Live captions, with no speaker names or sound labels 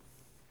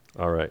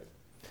All right.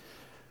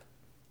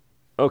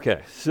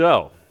 Okay,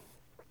 so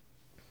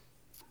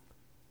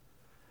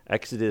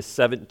Exodus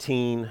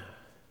 17,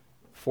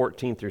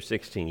 14 through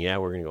 16. Yeah,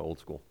 we're going to go old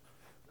school.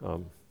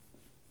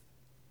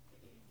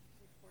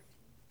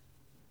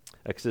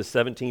 Exodus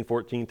 17,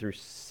 14 through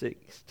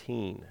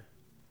 16.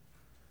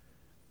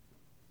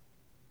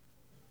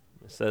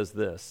 It says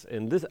this,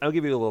 and this I'll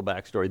give you a little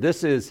backstory.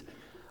 This is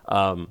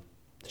the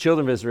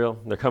children of Israel.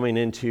 They're coming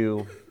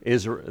into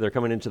Israel. They're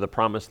coming into the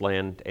promised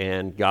land,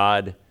 and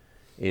God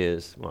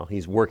is, well,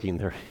 he's working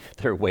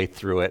their way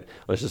through it.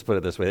 Let's just put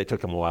it this way. It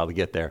took them a while to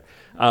get there.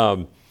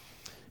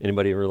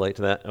 Anybody relate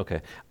to that?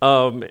 Okay.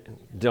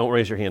 Don't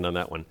raise your hand on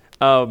that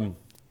one.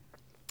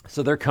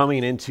 So they're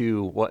coming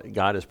into what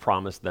God has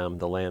promised them,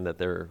 the land that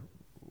they're,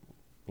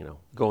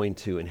 going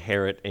to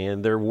inherit,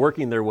 and they're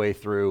working their way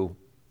through,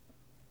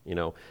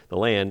 the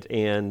land.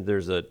 And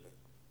there's the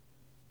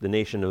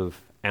nation of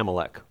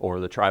Amalek,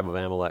 or the tribe of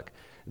Amalek.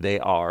 They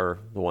are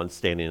the ones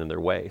standing in their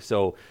way.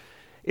 So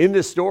in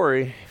this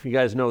story, if you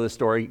guys know this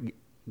story,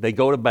 they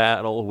go to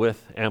battle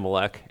with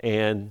Amalek,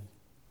 and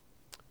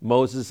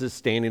Moses is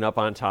standing up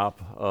on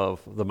top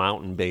of the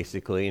mountain,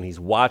 basically, and he's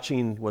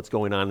watching what's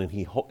going on, and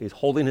he's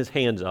holding his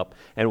hands up.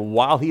 And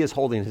while he is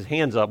holding his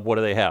hands up, what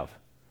do they have?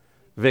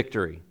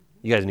 Victory.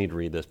 You guys need to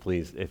read this,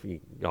 please.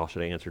 Y'all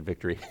should have answered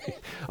victory.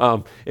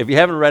 If you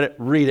haven't read it,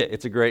 read it.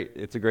 It's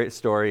a great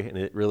story, and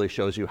it really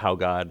shows you how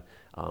God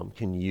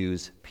can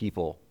use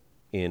people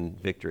in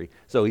victory.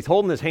 So he's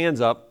holding his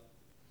hands up,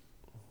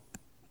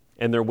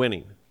 and they're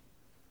winning.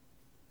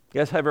 You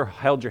guys ever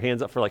held your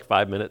hands up for like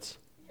 5 minutes?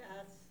 Yes.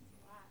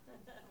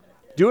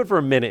 Do it for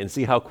a minute and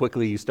see how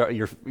quickly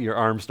your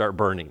arms start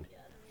burning.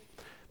 Yes.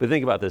 But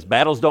think about this.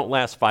 Battles don't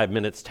last 5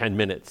 minutes, 10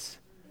 minutes.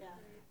 Yeah.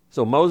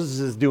 So Moses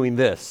is doing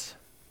this,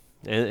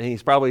 and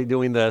he's probably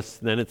doing this,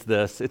 then it's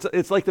this.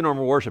 It's like the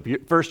normal worship.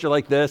 First you're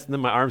like this, and then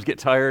my arms get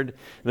tired,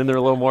 and then they're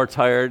a little more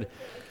tired,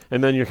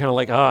 and then you're kind of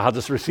like, I'll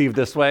just receive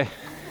this way.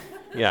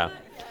 Yeah.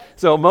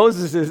 So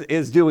Moses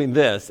is doing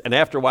this, and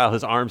after a while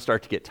his arms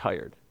start to get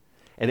tired.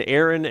 And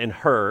Aaron and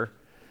Hur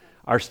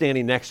are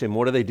standing next to him.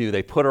 What do?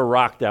 They put a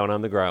rock down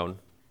on the ground,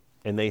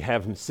 and they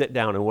have him sit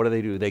down. And what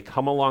do? They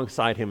come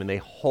alongside him, and they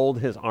hold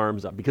his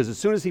arms up. Because as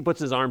soon as he puts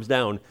his arms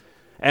down,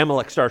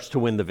 Amalek starts to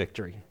win the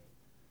victory.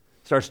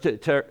 Starts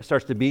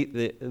to beat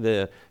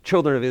the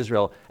children of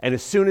Israel. And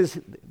as soon as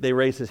they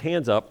raise his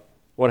hands up,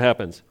 what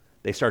happens?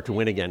 They start to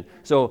win again.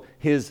 So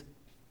his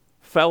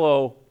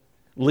fellow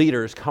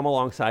leaders come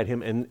alongside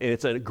him, and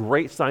it's a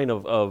great sign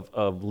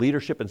of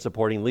leadership and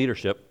supporting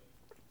leadership,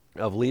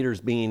 of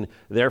leaders being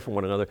there for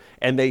one another.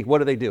 And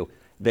what do?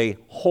 They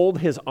hold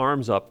his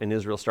arms up, and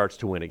Israel starts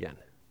to win again.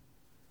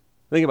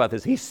 Think about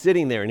this. He's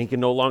sitting there, and he can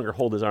no longer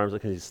hold his arms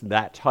because he's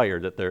that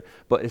tired.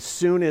 But as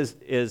soon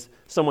as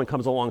someone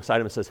comes alongside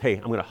him and says, hey,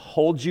 I'm going to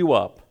hold you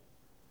up,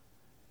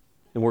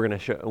 and we're going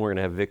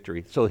to have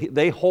victory. So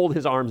they hold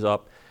his arms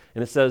up,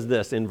 and it says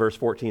this in verse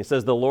 14. It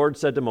says, the Lord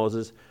said to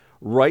Moses,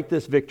 write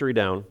this victory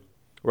down,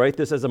 write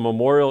this as a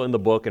memorial in the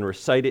book, and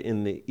recite it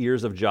in the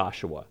ears of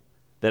Joshua,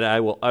 that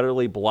I will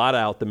utterly blot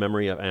out the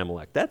memory of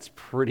Amalek. That's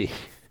pretty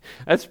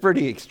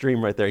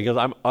extreme right there. He goes,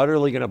 I'm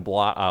utterly going to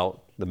blot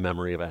out the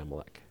memory of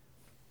Amalek.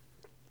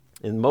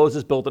 And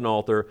Moses built an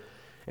altar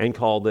and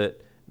called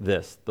it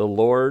this, the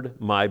Lord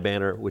my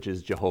banner, which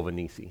is Jehovah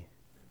Nissi,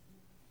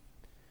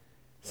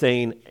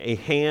 saying, a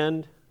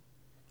hand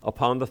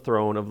upon the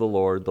throne of the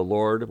Lord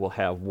will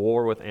have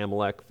war with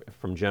Amalek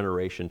from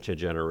generation to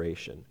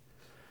generation.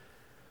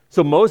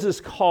 So Moses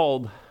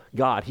called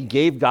God. He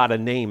gave God a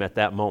name at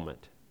that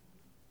moment.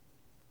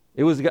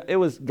 It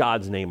was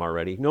God's name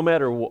already. No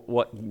matter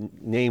what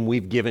name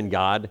we've given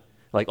God,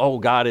 like, oh,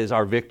 God is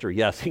our victory.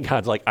 Yes,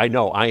 God's like, I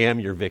know, I am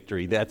your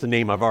victory. That's a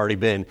name I've already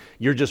been.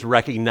 You're just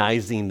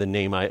recognizing the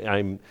name.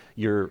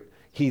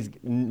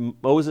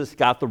 Moses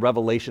got the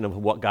revelation of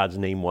what God's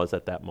name was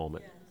at that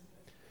moment. Yes.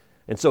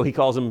 And so he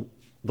calls him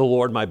the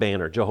Lord my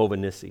banner, Jehovah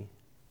Nissi.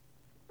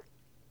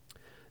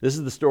 This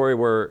is the story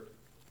where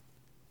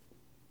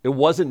it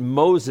wasn't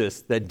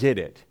Moses that did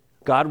it.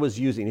 God was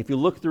using, if you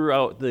look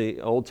throughout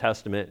the Old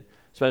Testament,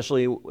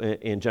 especially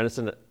in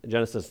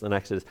Genesis and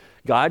Exodus,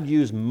 God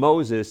used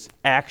Moses'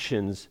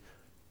 actions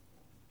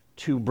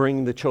to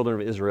bring the children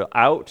of Israel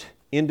out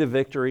into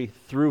victory,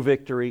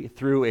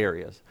 through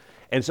areas.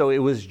 And so it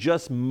was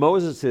just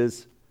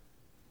Moses'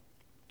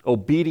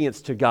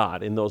 obedience to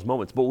God in those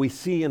moments. But we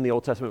see in the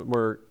Old Testament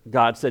where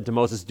God said to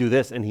Moses, do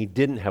this, and he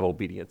didn't have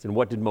obedience. And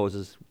what did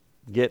Moses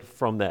get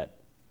from that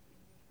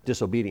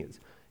disobedience?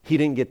 He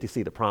didn't get to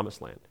see the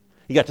promised land.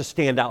 He got to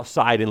stand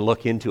outside and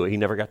look into it. He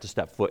never got to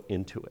step foot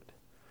into it.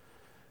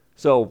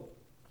 So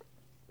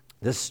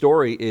this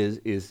story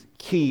is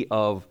key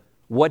of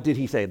what did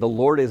he say? The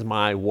Lord is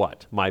my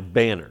what? My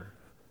banner,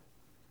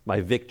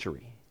 my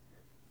victory.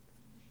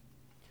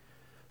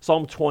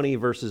 Psalm 20,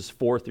 verses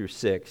 4 through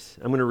 6.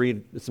 I'm going to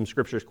read some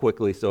scriptures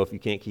quickly, so if you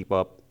can't keep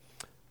up,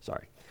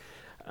 sorry.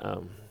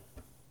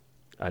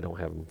 I don't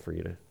have them for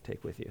you to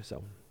take with you,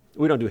 so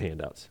we don't do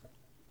handouts.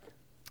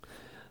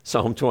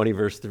 Psalm 20,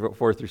 verse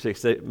 4 through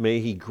 6.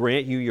 May he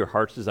grant you your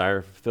heart's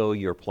desire, fulfill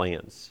your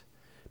plans.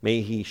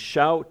 May he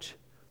shout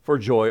for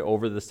joy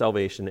over the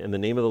salvation in the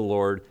name of the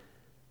Lord,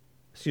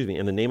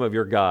 in the name of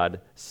your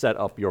God, set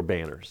up your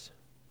banners.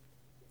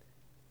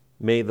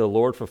 May the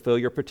Lord fulfill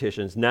your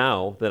petitions.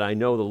 Now that I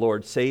know the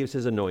Lord saves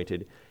his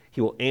anointed, he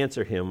will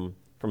answer him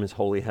from his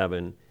holy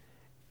heaven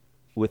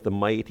with the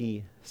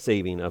mighty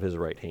saving of his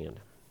right hand.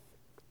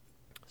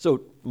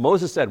 So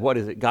Moses said, what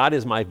is it? God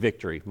is my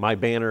victory, my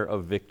banner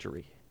of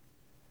victory.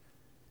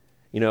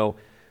 You know,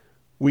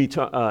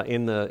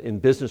 in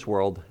business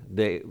world,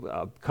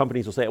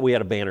 companies will say, we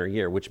had a banner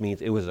year, which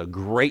means it was a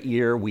great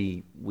year.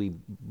 We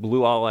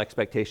blew all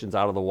expectations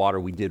out of the water.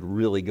 We did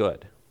really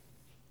good.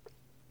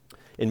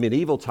 In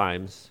medieval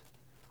times,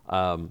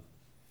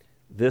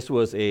 this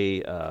was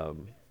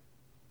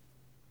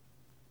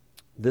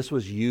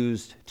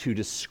used to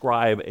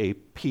describe a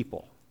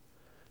people.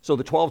 So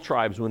the 12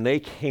 tribes, when they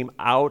came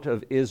out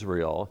of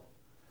Israel,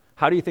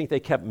 how do you think they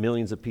kept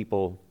millions of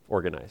people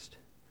organized?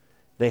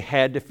 They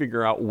had to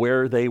figure out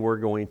where they were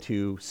going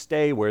to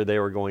stay, where they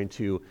were going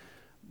to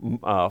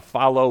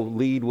follow,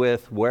 lead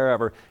with,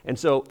 wherever. And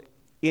so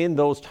in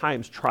those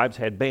times, tribes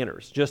had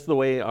banners, just the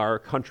way our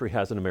country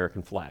has an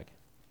American flag.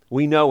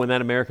 We know when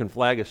that American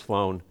flag is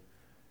flown,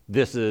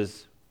 this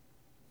is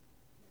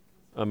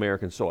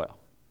American soil.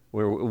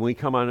 When we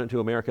come on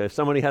into America, if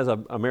somebody has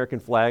an American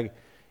flag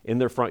in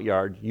their front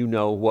yard, you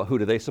know who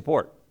do they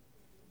support?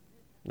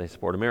 They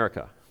support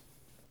America.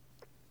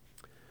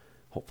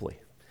 Hopefully.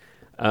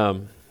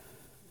 Yes.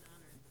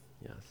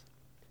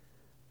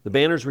 The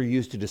banners were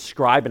used to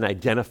describe and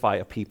identify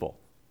a people.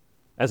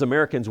 As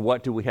Americans,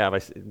 what do we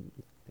have?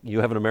 You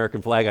have an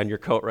American flag on your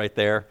coat right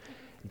there.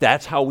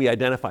 That's how we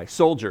identify.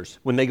 Soldiers,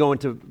 when they go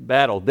into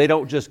battle, they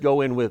don't just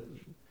go in with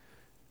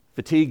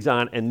fatigues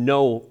on and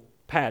no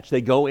patch.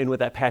 They go in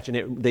with that patch,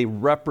 and they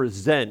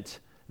represent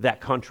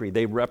that country.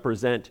 They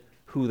represent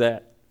who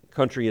that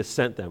country has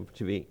sent them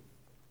to be.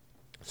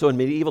 So in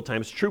medieval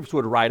times, troops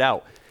would ride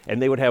out,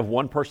 and they would have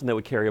one person that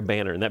would carry a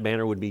banner, and that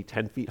banner would be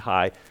 10 feet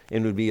high,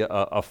 and it would be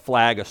a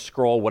flag, a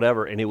scroll,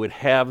 whatever, and it would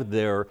have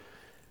their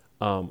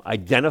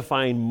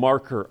identifying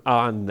marker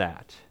on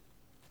that.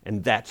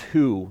 And that's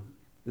who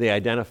they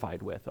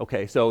identified with.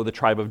 Okay, so the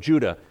tribe of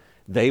Judah,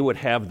 they would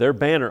have their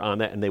banner on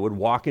that, and they would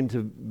walk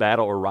into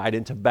battle or ride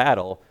into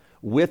battle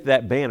with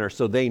that banner,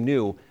 so they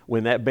knew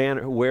when that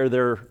banner, where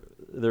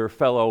their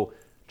fellow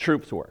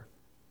troops were.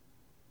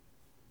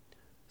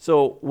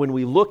 So when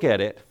we look at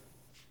it,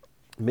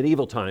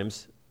 medieval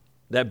times,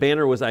 that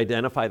banner was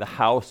identify the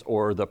house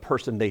or the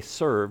person they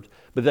served,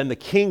 but then the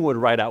king would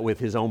ride out with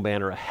his own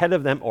banner ahead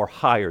of them or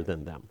higher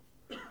than them.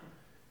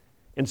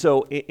 And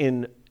so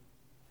in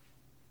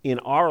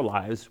our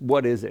lives,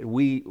 what is it?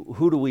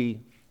 Who do we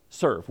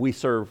serve? We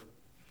serve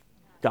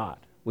God.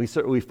 We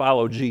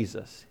follow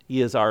Jesus.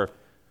 He is our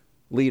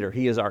leader.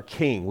 He is our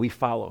king. We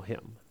follow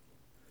him.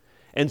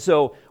 And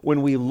so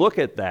when we look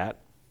at that,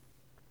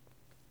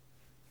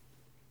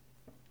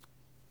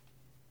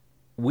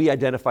 we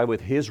identify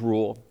with his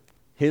rule,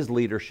 his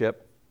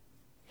leadership,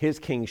 his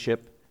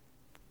kingship,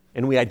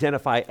 and we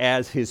identify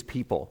as his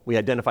people. We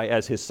identify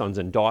as his sons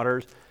and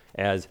daughters,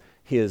 as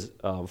his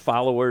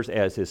followers,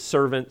 as his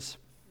servants.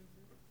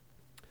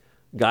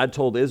 God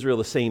told Israel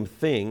the same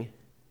thing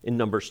in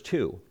Numbers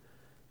 2.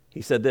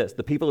 He said this,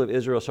 the people of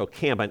Israel shall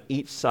camp on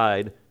each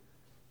side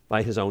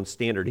by his own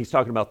standard. He's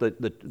talking about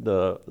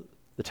the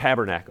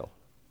tabernacle.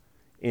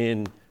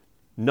 In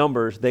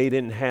Numbers, they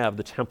didn't have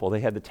the temple.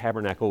 They had the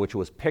tabernacle, which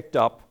was picked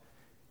up,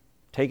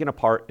 taken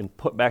apart, and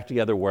put back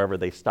together wherever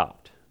they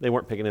stopped. They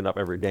weren't picking it up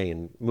every day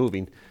and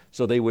moving.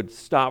 So they would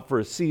stop for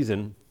a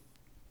season,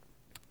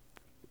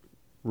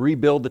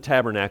 rebuild the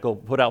tabernacle,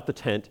 put out the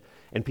tent,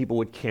 and people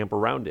would camp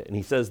around it. And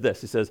he says this.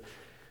 He says,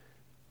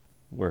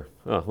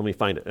 let me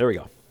find it. There we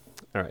go.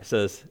 All right, it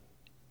says,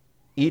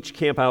 each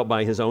camp out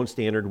by his own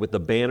standard with the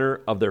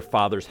banner of their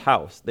father's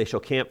house. They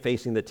shall camp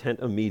facing the tent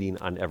of meeting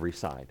on every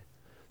side.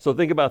 So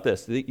think about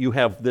this. You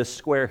have this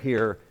square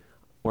here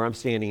where I'm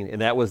standing,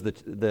 and that was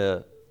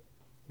the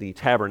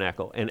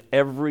tabernacle. And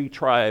every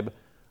tribe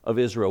of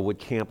Israel would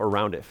camp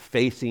around it,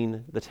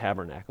 facing the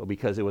tabernacle,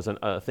 because it was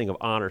a thing of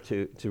honor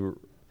to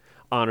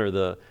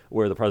honor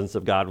where the presence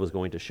of God was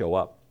going to show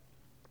up.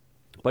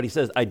 But he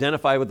says,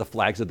 identify with the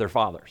flags of their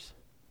fathers.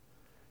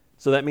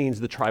 So that means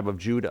the tribe of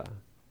Judah,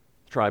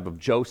 the tribe of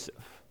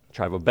Joseph, the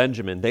tribe of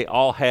Benjamin. They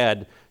all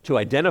had to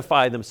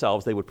identify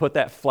themselves. They would put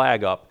that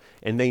flag up,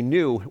 and they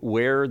knew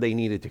where they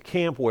needed to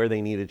camp, where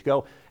they needed to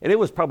go. And it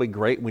was probably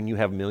great when you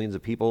have millions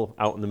of people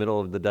out in the middle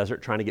of the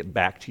desert trying to get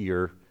back to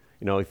your,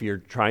 if you're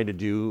trying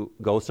to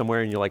go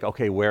somewhere and you're like,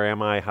 okay, where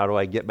am I? How do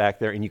I get back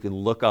there? And you can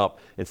look up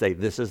and say,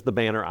 this is the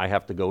banner I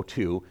have to go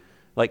to.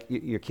 Like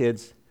your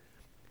kids,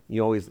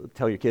 you always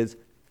tell your kids,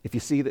 if you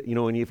see that,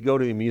 when if you go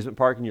to the amusement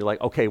park and you're like,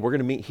 okay, we're going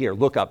to meet here.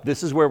 Look up.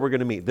 This is where we're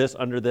going to meet. This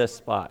under this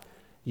spot.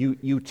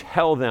 You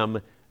tell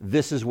them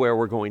this is where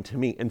we're going to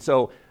meet. And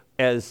so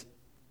as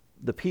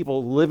the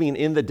people living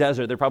in the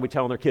desert, they're probably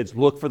telling their kids,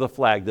 look for the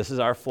flag. This is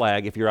our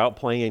flag. If you're out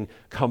playing,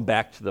 come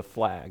back to the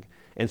flag.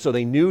 And so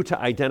they knew to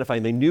identify,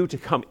 and they knew to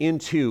come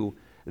into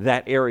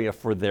that area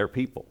for their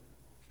people.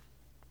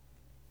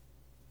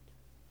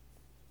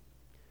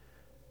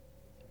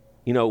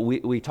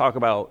 we talk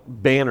about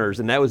banners,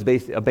 and that was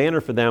basically, a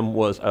banner for them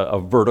was a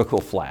vertical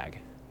flag.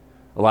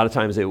 A lot of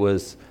times it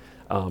was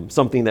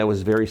something that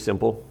was very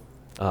simple,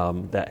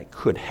 that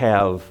could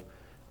have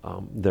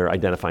their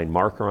identifying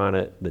marker on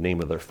it, the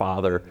name of their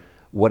father,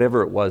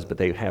 whatever it was, but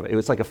it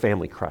was like a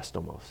family crest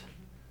almost.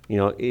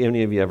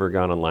 Any of you ever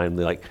gone online and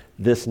be like,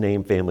 this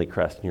name family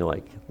crest, and you're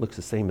like, looks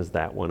the same as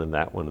that one and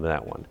that one and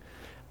that one.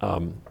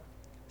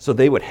 So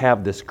they would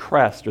have this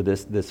crest or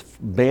this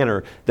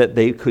banner that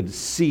they could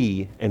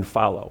see and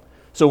follow.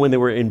 So when they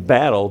were in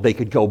battle, they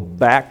could go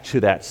back to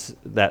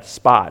that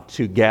spot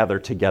to gather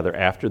together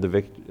after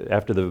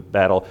the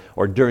battle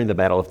or during the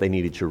battle if they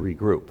needed to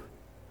regroup.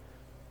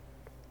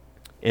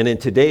 And then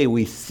today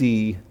we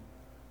see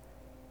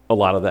a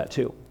lot of that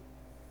too.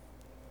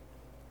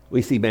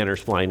 We see banners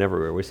flying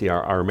everywhere. We see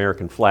our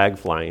American flag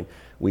flying.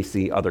 We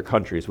see other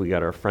countries. We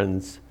got our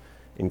friends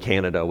in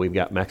Canada. We've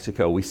got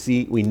Mexico.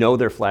 We know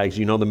their flags.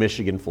 You know the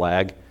Michigan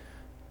flag.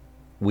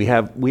 We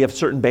have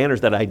certain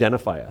banners that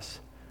identify us.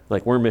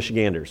 Like, we're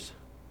Michiganders.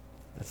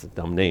 That's a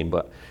dumb name,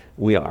 but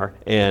we are.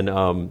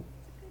 And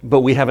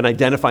but we have an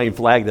identifying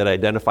flag that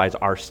identifies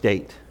our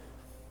state.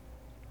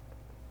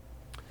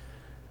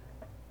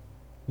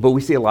 But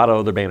we see a lot of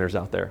other banners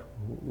out there.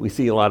 We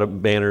see a lot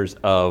of banners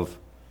of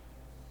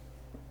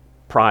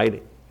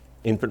pride,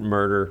 infant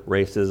murder,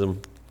 racism,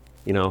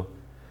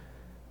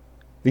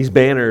 These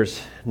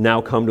banners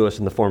now come to us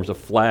in the forms of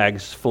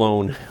flags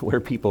flown where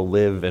people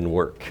live and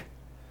work.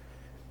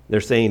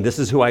 They're saying, this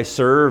is who I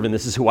serve and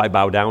this is who I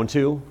bow down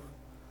to.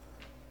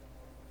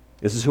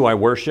 This is who I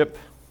worship.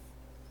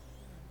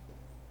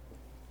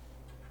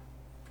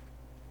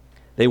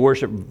 They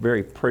worship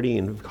very pretty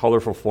and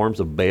colorful forms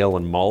of Baal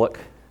and Moloch,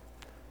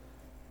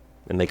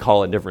 and they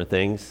call it different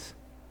things.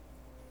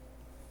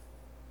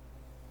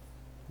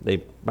 They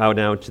bow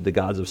down to the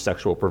gods of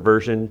sexual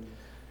perversion,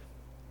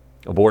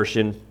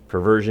 abortion,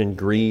 perversion,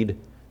 greed,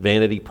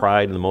 vanity,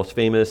 pride, and the most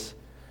famous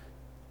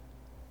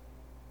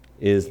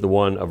is the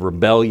one of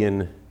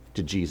rebellion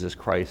to Jesus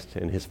Christ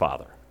and his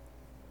Father.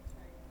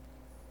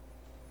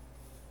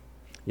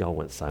 Y'all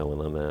went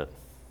silent on that.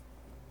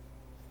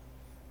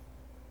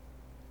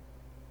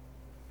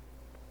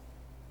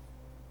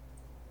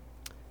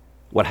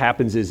 What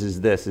happens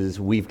is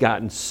we've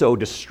gotten so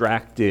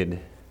distracted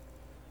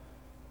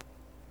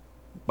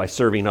by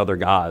serving other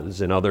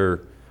gods and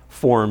other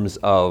forms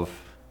of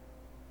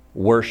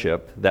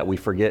worship that we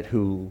forget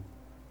who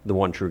the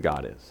one true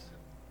God is.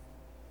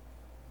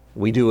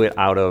 We do it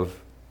out of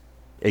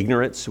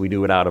ignorance. We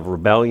do it out of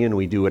rebellion.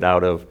 We do it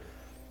out of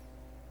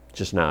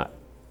just not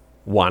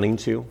wanting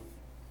to.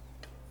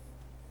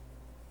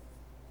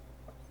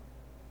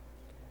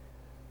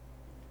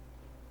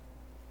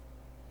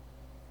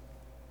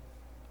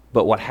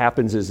 But what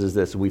happens is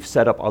this: we've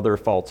set up other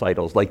false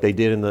idols, like they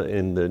did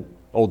in the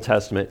Old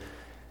Testament.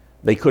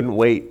 They couldn't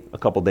wait a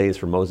couple days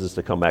for Moses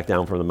to come back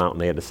down from the mountain.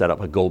 They had to set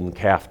up a golden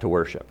calf to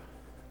worship.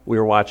 We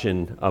were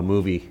watching a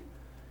movie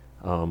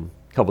a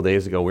couple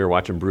days ago. We were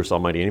watching Bruce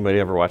Almighty. Anybody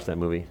ever watch that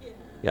movie? Yeah.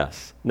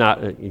 Yes.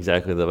 Not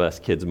exactly the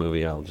best kids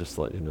movie, I'll just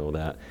let you know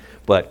that.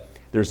 But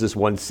there's this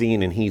one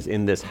scene, and he's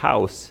in this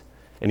house,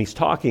 and he's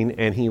talking,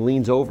 and he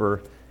leans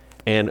over,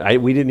 and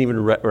we didn't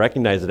even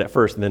recognize it at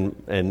first.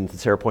 And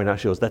Sarah pointed out,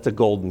 she goes, that's a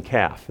golden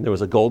calf. And there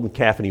was a golden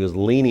calf, and he was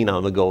leaning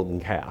on the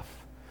golden calf.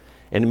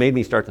 And it made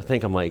me start to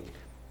think, I'm like,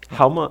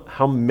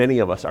 how many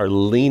of us are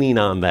leaning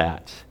on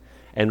that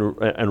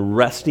and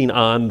resting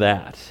on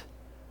that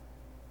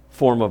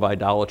form of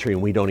idolatry,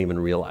 and we don't even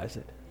realize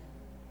it?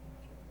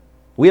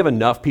 We have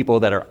enough people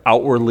that are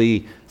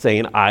outwardly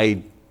saying,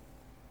 I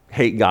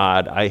hate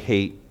God, I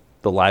hate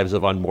the lives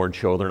of unborn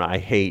children, I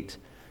hate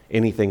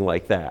anything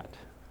like that.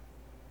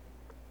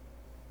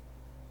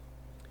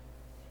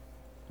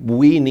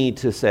 We need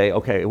to say,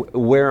 okay,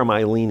 where am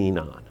I leaning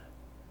on?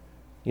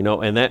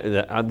 And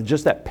that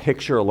just that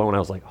picture alone, I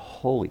was like,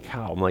 holy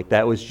cow. I'm like,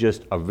 that was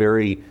just a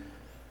very,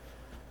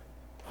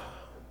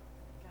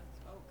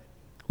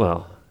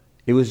 well,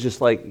 it was just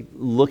like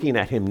looking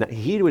at him.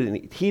 He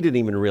didn't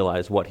even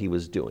realize what he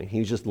was doing. He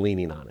was just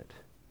leaning on it.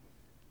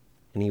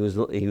 And he was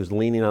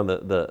leaning on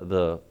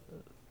the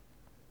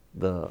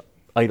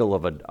idol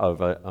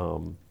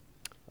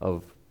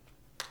of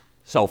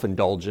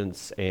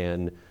self-indulgence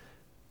and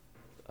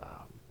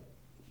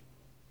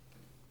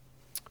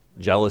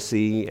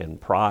jealousy and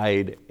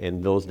pride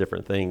and those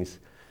different things.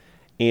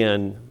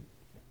 But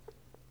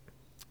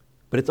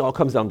it all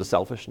comes down to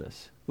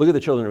selfishness. Look at the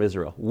children of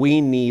Israel. We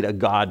need a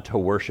God to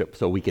worship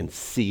so we can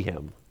see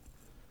him.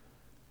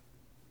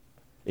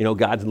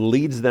 God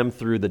leads them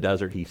through the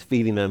desert. He's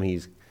feeding them.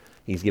 He's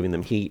giving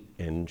them heat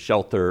and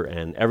shelter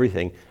and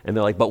everything. And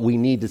they're like, but we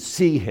need to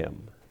see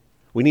him.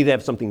 We need to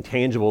have something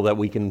tangible that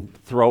we can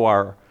throw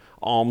our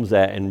alms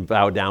at and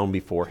bow down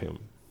before him.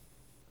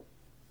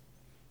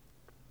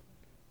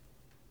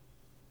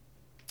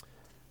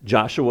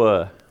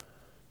 Joshua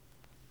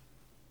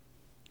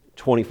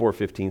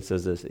 24:15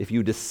 says this: if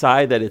you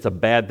decide that it's a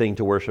bad thing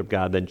to worship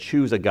God, then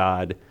choose a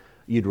God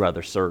you'd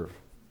rather serve.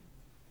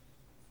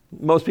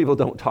 Most people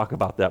don't talk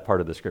about that part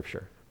of the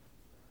scripture.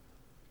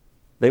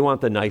 They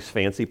want the nice,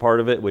 fancy part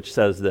of it, which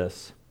says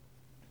this.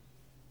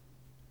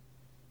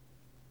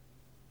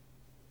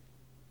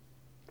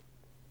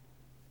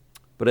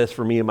 But as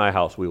for me and my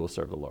house, we will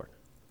serve the Lord.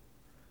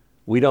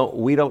 We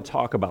don't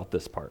talk about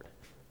this part.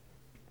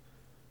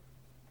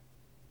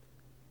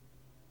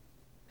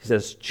 He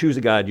says, choose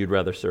a God you'd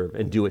rather serve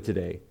and do it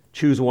today.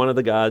 Choose one of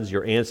the gods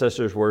your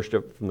ancestors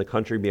worshipped from the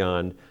country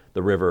beyond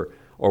the river,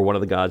 or one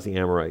of the gods, the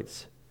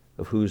Amorites,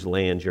 of whose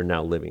land you're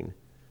now living.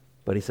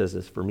 But he says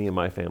this, for me and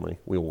my family,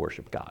 we will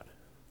worship God.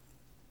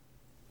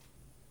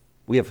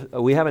 We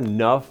have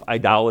enough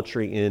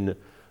idolatry in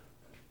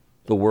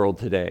the world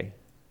today.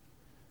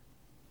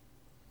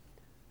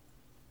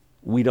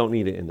 We don't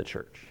need it in the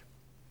church.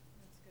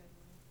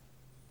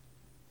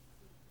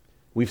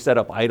 We've set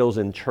up idols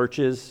in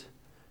churches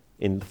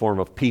in the form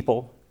of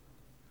people.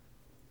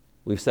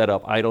 We've set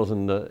up idols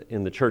in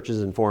the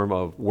churches in form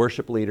of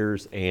worship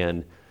leaders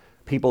and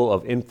people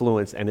of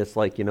influence, and it's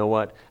like, you know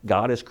what?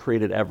 God has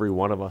created every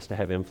one of us to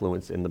have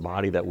influence in the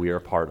body that we are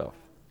a part of.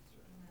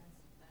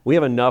 We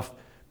have enough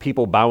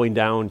people bowing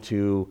down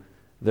to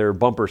their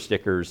bumper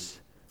stickers.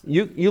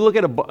 You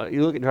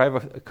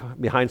drive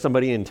behind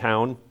somebody in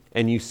town,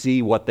 and you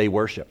see what they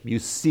worship. You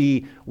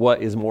see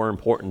what is more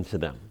important to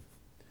them.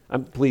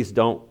 Please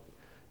don't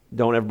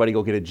everybody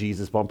go get a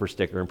Jesus bumper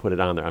sticker and put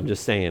it on there. I'm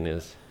just saying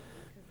is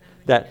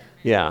that,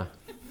 yeah.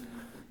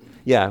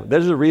 Yeah,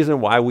 there's a reason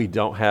why we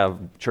don't have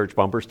church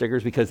bumper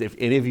stickers, because if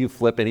any of you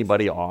flip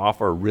anybody off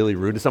or really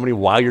rude to somebody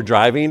while you're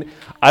driving,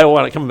 I don't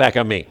want it coming back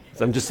on me.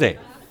 So I'm just saying.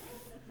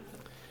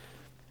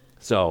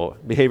 So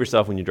behave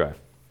yourself when you drive.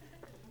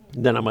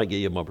 Then I might get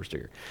you a bumper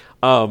sticker.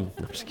 I'm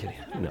just kidding.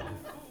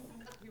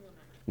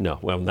 No,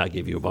 well, I'm not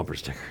give you a bumper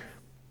sticker.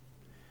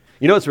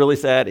 You know what's really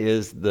sad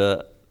is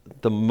the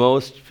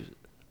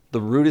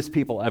rudest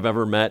people I've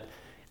ever met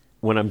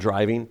when I'm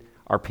driving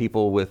are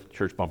people with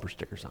church bumper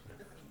stickers on.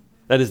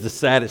 That is the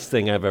saddest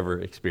thing I've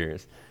ever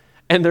experienced.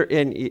 And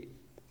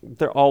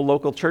they're all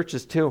local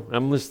churches too.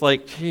 I'm just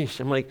like,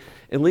 geez,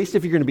 at least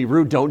if you're going to be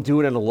rude, don't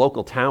do it in a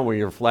local town where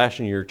you're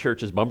flashing your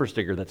church's bumper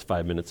sticker that's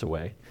 5 minutes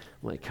away.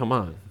 I'm like, come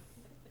on.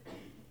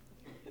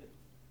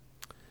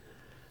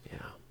 Yeah.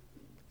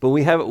 But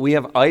we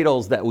have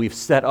idols that we've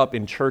set up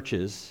in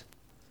churches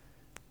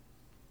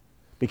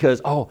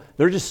because,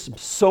 they're just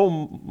so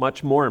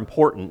much more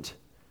important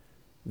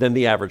than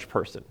the average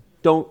person.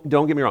 Don't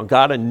get me wrong.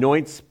 God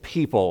anoints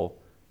people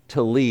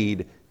to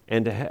lead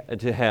and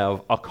to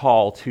have a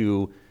call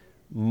to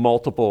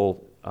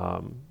multiple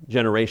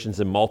generations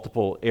in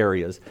multiple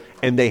areas,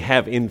 and they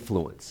have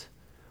influence.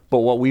 But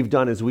what we've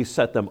done is we've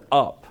set them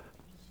up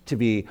to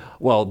be,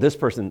 this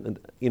person,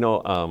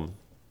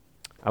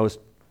 I was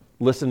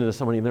listening to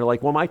somebody and they're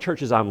like, my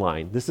church is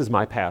online. This is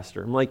my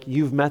pastor. I'm like,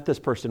 you've met this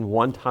person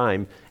one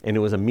time and it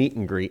was a meet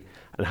and greet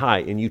and hi,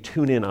 and you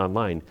tune in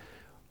online.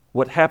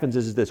 What happens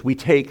is this, we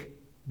take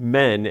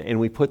men and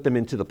we put them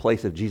into the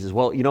place of Jesus.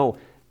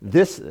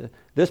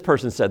 This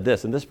person said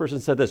this and this person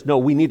said this. No,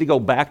 we need to go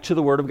back to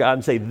the Word of God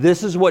and say,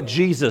 this is what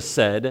Jesus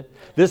said.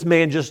 This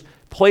man just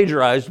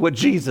plagiarized what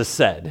Jesus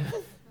said.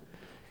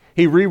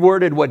 He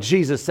reworded what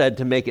Jesus said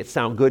to make it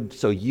sound good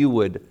so you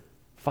would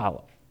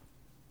follow.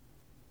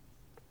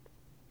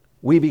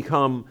 We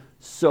become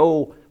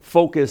so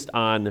focused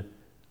on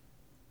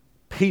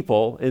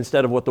people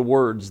instead of what the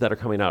words that are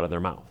coming out of their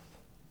mouth.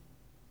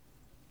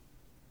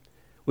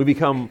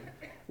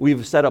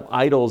 We've set up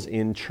idols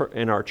in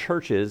our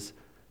churches,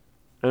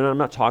 and I'm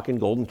not talking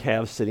golden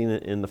calves sitting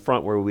in the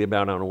front where we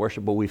bow down and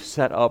worship, but we've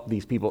set up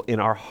these people in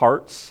our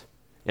hearts,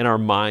 in our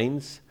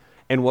minds,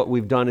 and what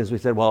we've done is we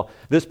said,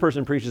 this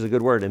person preaches a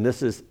good word, and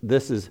this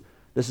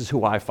is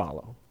who I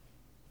follow.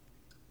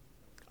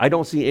 I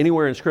don't see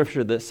anywhere in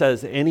Scripture that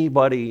says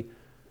anybody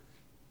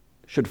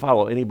should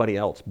follow anybody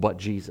else but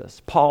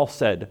Jesus. Paul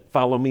said,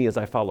 follow me as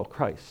I follow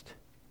Christ.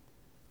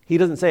 He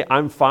doesn't say,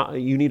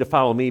 you need to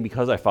follow me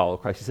because I follow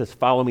Christ. He says,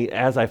 follow me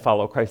as I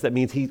follow Christ. That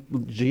means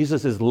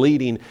Jesus is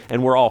leading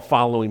and we're all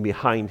following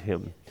behind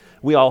him.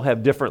 We all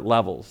have different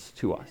levels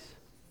to us.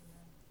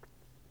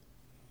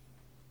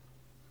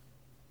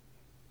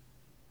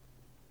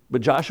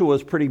 But Joshua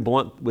was pretty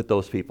blunt with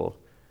those people.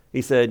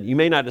 He said, you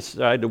may not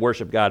decide to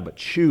worship God, but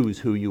choose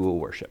who you will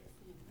worship.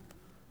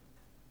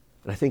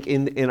 And I think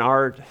in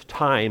our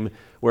time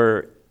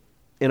where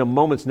in a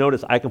moment's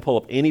notice I can pull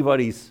up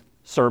anybody's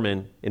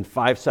sermon in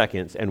 5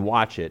 seconds and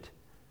watch it,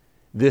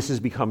 this has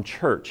become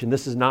church, and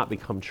this has not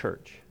become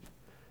church.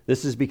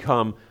 This has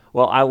become,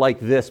 I like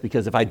this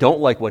because if I don't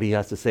like what he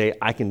has to say,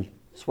 I can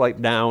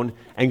swipe down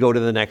and go to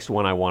the next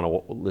one I want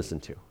to listen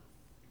to.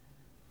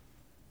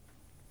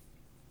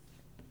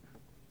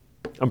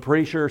 I'm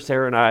pretty sure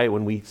Sarah and I,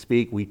 when we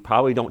speak, we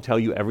probably don't tell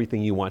you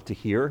everything you want to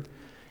hear,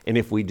 and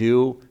if we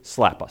do,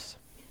 slap us.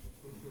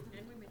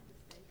 And we make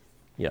mistakes.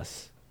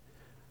 Yes.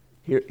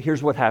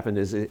 Here's what happened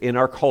is in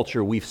our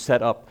culture, we've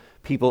set up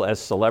people as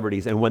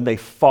celebrities, and when they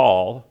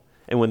fall,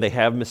 and when they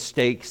have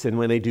mistakes, and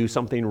when they do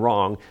something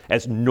wrong,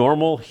 as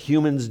normal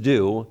humans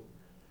do,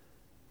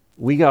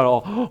 we got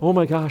all, oh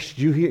my gosh, did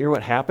you hear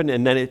what happened?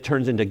 And then it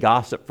turns into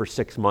gossip for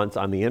 6 months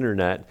on the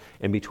internet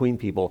and between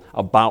people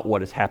about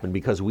what has happened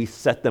because we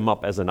set them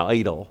up as an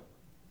idol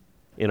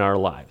in our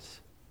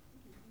lives.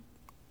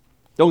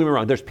 Don't get me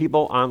wrong, there's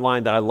people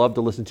online that I love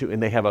to listen to,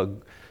 and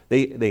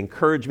they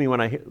encourage me when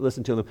I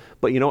listen to them,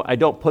 but I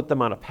don't put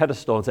them on a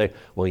pedestal and say,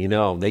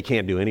 well, they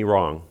can't do any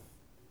wrong,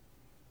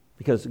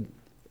 because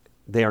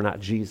they are not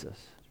Jesus.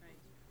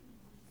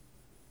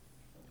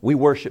 We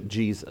worship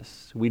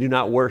Jesus. We do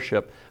not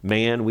worship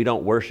man. We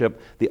don't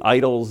worship the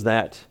idols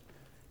that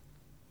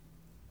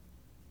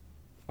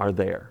are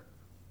there.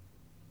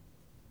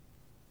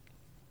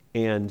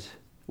 And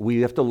we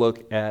have to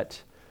look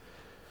at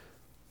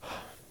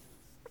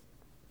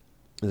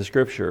the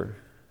scripture,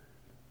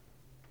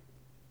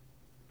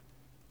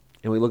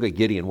 and we look at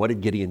Gideon. What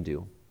did Gideon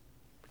do?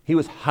 He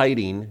was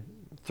hiding,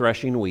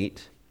 threshing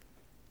wheat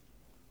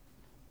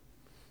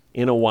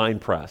in a wine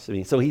press.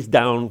 So he's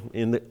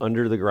down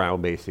under the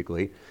ground,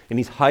 basically, and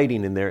he's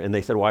hiding in there, and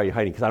they said, why are you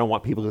hiding? Because I don't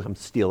want people to come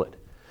steal it.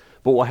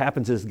 But what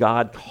happens is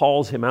God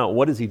calls him out.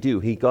 What does he do?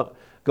 He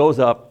goes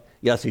up.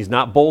 Yes, he's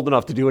not bold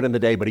enough to do it in the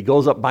day, but he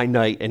goes up by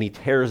night, and he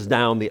tears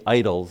down the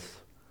idols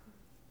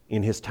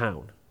in his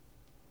town.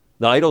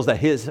 The idols that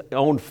his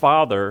own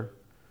father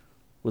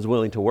was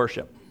willing to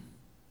worship.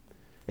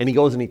 And he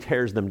goes and he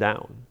tears them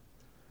down.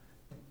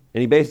 And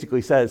he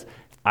basically says,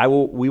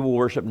 we will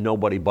worship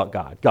nobody but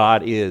God.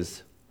 God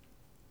is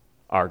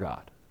our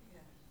God.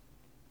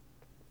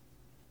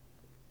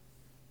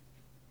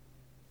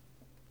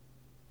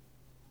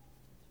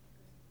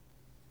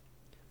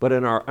 But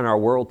in our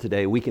world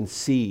today, we can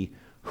see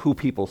who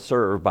people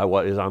serve by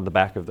what is on the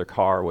back of their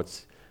car,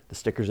 what's the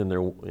stickers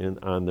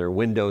on their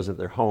windows of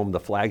their home, the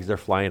flags they're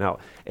flying out,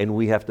 and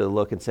we have to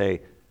look and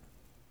say,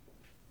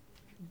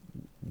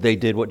 they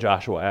did what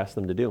Joshua asked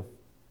them to do.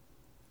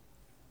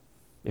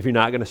 If you're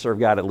not going to serve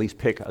God, at least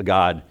pick a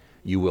God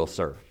you will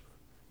serve,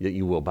 that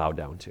you will bow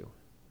down to.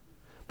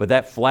 But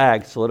that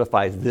flag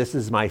solidifies, this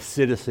is my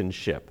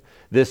citizenship.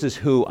 This is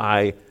who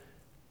I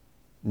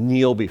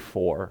kneel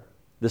before.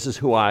 This is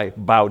who I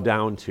bow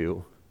down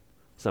to.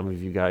 Some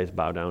of you guys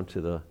bow down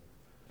to the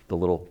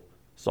little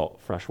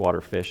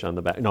freshwater fish on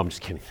the back. No, I'm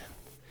just kidding.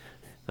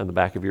 On the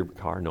back of your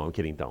car. No, I'm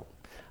kidding. Don't.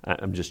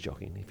 I'm just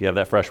joking. If you have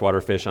that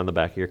freshwater fish on the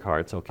back of your car,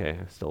 it's okay.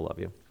 I still love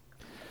you.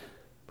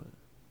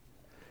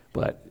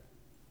 But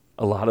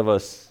a lot of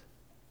us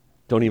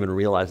don't even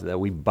realize that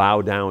we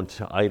bow down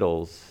to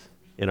idols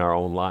in our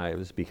own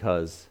lives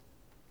because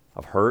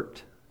of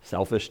hurt,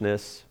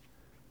 selfishness,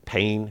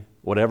 pain,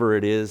 whatever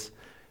it is.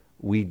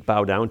 We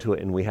bow down to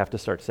it, and we have to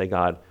start to say,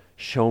 God,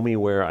 show me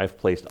where I've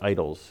placed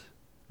idols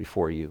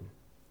before you.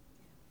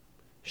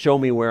 Show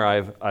me where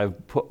I've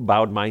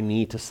bowed my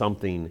knee to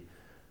something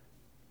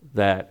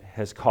that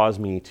has caused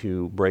me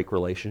to break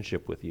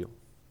relationship with you,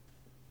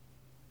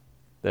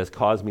 that has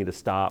caused me to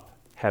stop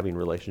having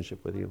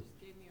relationship with you.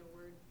 Gave me a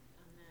word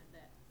on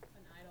that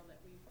an idol that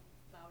we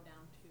bow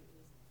down to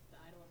is the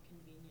idol of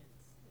convenience.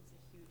 It's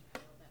a huge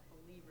idol that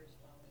believers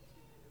bow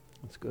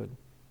into. That's good.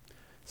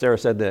 Sarah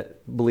said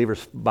that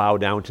believers bow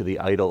down to the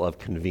idol of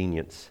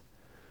convenience.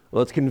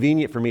 Well, it's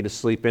convenient for me to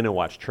sleep in and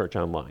watch church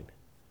online.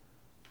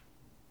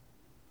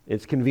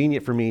 It's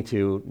convenient for me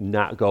to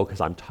not go because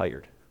I'm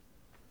tired.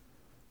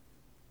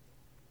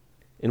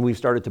 And we've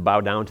started to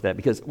bow down to that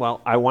because,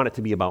 well, I want it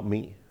to be about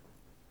me.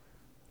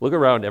 Look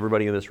around,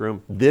 everybody in this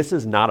room. This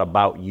is not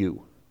about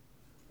you.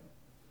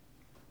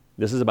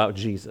 This is about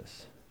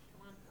Jesus.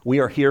 We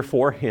are here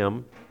for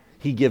him.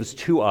 He gives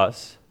to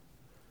us.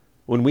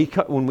 When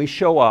we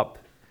show up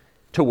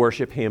to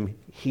worship him,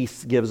 he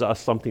gives us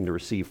something to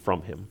receive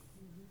from him.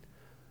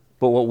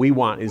 But what we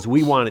want is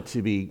we want it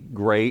to be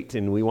great,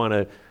 and we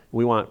want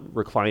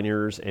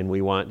recliners, and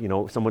we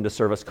want someone to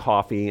serve us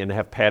coffee and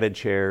have padded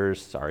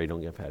chairs. Sorry,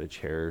 don't get padded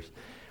chairs.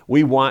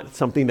 We want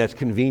something that's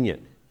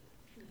convenient.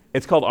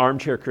 It's called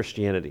armchair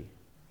Christianity.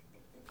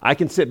 I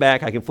can sit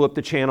back, I can flip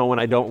the channel when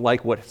I don't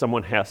like what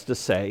someone has to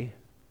say,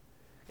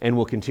 and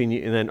we'll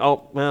continue. And then,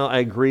 oh, well, I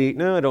agree.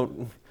 No, I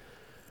don't.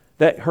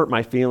 That hurt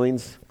my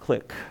feelings.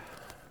 Click.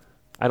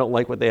 I don't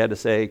like what they had to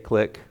say.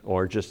 Click.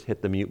 Or just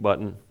hit the mute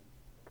button.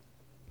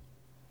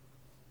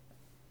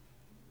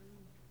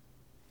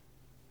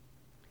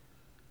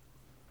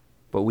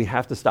 But we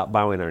have to stop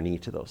bowing our knee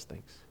to those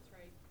things.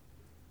 That's right.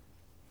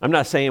 I'm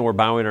not saying we're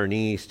bowing our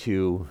knees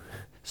to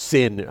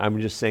sin.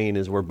 I'm just saying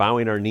is we're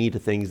bowing our knee to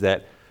things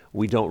that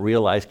we don't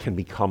realize can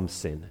become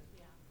sin.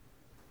 Yeah.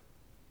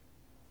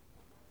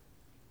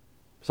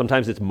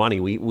 Sometimes it's money.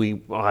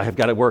 I've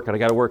got to work, I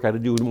got to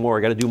do more,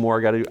 I got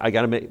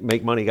to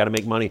make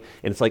money.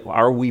 And it's like,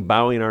 are we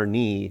bowing our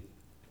knee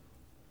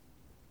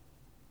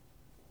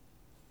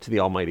to the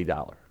almighty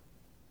dollar?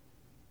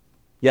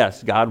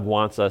 Yes, God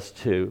wants us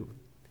to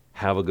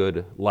have a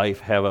good life,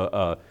 have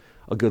a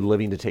good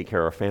living to take care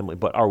of our family,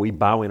 but are we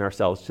bowing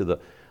ourselves to the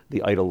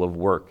idol of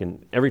work?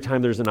 And every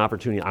time there's an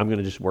opportunity, I'm going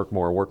to just work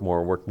more.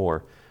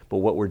 But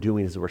what we're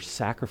doing is we're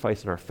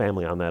sacrificing our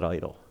family on that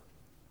idol.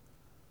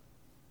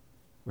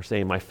 We're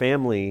saying my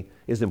family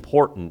is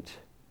important,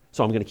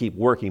 so I'm going to keep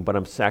working, but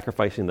I'm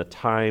sacrificing the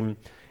time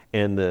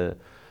and the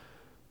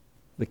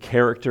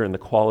character and the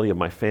quality of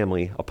my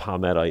family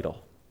upon that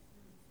idol.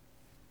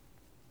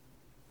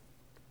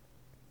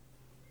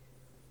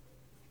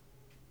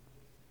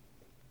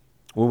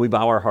 When we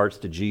bow our hearts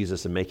to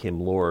Jesus and make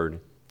him Lord,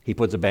 he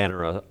puts a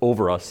banner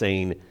over us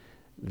saying,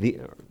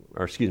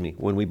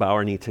 when we bow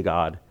our knee to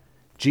God,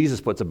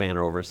 Jesus puts a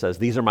banner over us, says,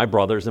 these are my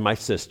brothers and my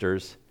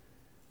sisters.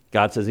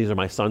 God says, these are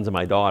my sons and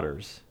my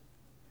daughters.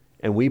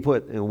 And we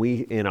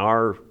in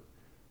our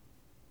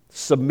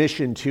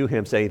submission to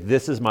him say,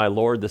 this is my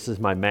Lord, this is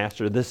my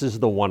master, this is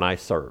the one I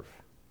serve.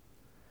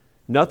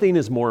 Nothing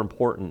is more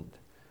important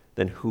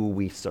than who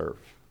we serve.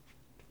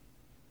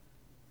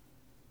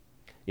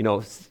 You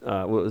know,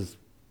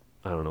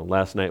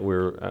 last night we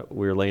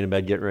were laying in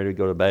bed getting ready to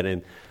go to bed,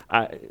 and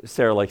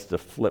Sarah likes to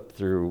flip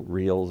through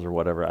reels or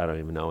whatever, I don't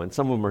even know. And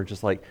some of them are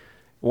just like,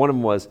 one of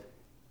them was,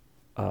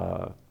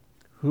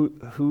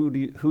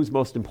 who's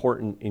most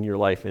important in your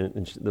life?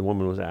 And the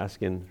woman was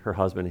asking her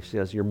husband, and she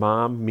says, your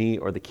mom, me,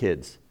 or the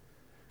kids?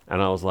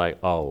 And I was like,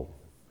 oh,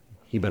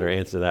 he better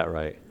answer that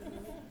right.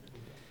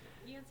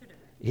 He answered it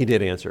right. He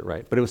did answer it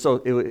right. But it was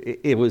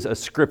a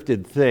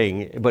scripted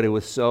thing, but it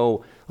was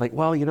so like,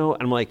 well, you know,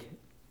 and I'm like,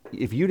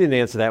 if you didn't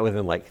answer that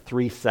within like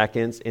 3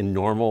 seconds in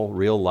normal,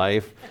 real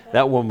life,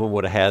 that woman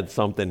would have had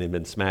something and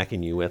been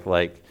smacking you with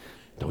like,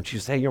 don't you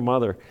say your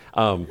mother.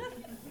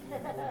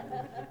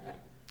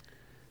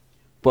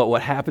 But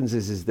what happens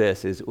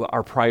is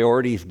our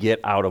priorities get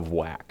out of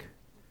whack.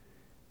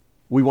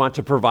 We want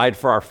to provide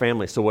for our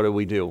family, so what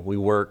do? We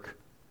work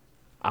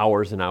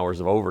hours and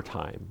hours of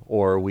overtime,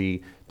 or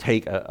we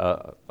take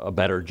a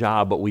better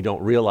job, but we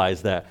don't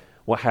realize that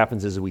what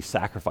happens is we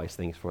sacrifice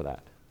things for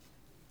that.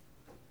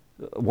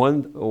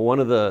 One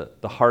of the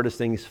hardest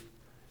things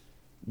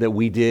that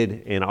we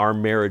did in our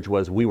marriage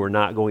was we were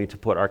not going to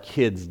put our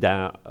kids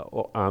down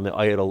on the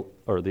idol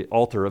or the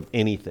altar of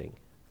anything.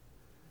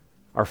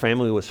 Our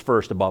family was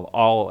first above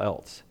all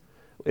else.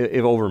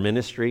 If over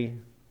ministry,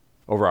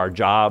 over our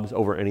jobs,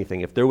 over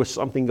anything. If there was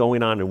something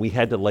going on and we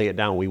had to lay it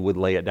down, we would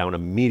lay it down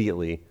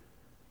immediately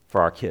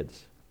for our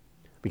kids.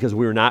 Because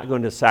we were not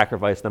going to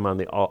sacrifice them on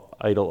the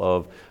idol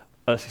of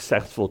a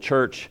successful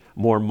church,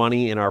 more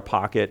money in our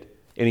pocket,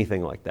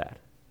 anything like that.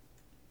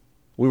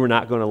 We were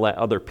not going to let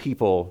other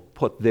people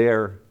put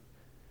their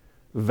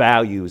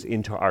values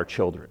into our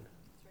children.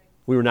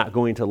 We were not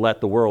going to let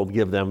the world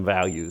give them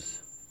values.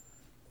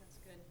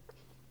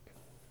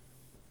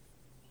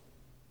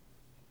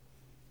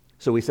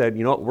 So we said,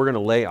 you know what, we're going to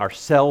lay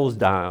ourselves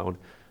down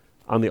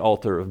on the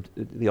altar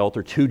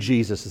to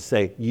Jesus and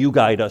say, you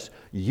guide us,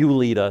 you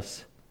lead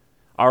us,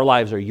 our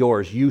lives are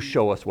yours, you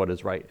show us what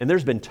is right. And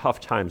there's been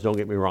tough times, don't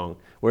get me wrong,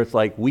 where it's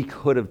like we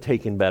could have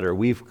taken better,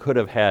 we could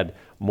have had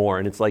more,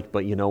 and it's like,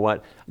 but you know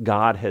what,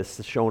 God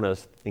has shown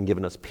us and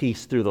given us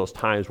peace through those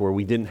times where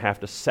we didn't have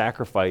to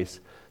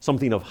sacrifice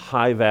something of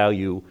high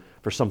value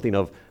for something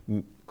of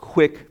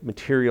quick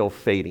material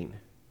fading.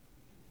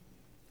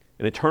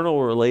 An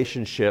eternal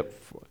relationship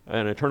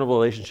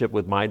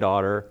with my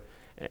daughter,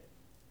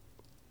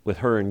 with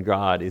her and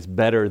God, is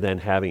better than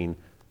having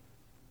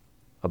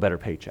a better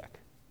paycheck.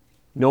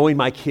 Knowing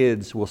my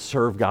kids will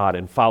serve God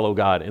and follow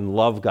God and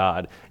love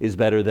God is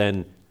better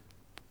than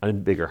a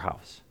bigger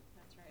house.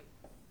 That's right.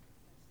 That's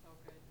so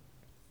good.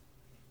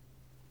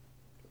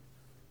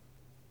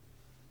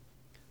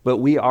 But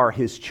we are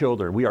his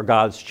children. We are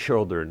God's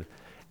children.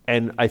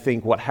 And I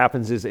think what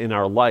happens is in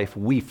our life,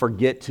 we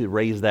forget to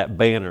raise that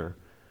banner.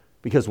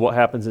 Because what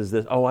happens is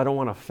this, I don't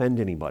want to offend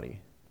anybody.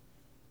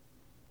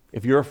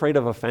 If you're afraid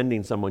of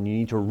offending someone, you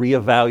need to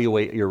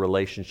reevaluate your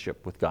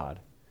relationship with God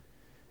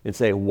and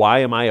say, why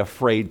am I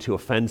afraid to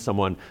offend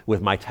someone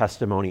with my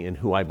testimony and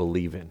who I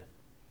believe in?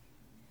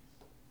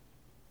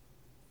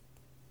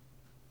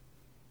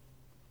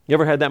 You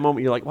ever had that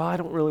moment you're like, well, I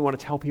don't really want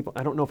to tell people.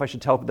 I don't know if I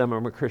should tell them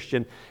I'm a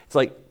Christian. It's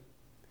like,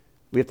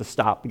 we have to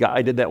stop.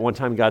 I did that one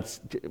time. God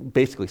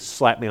basically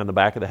slapped me on the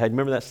back of the head.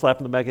 Remember that slap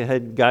on the back of the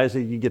head? Guys,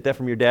 you get that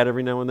from your dad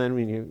every now and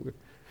then?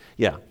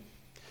 Yeah.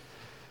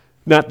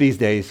 Not these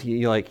days.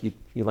 You like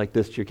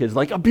this to your kids.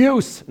 Like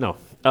abuse. No.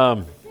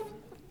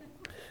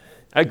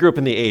 I grew up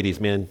in the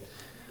 80s, man.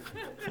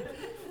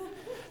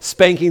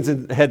 Spankings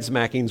and head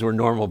smackings were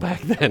normal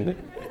back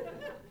then.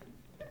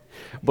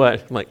 But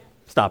I'm like,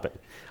 stop it.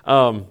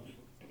 I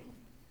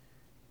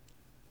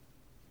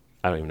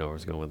don't even know where I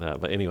was going with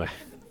that. But anyway.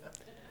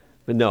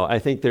 But no, I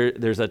think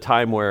there's a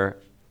time where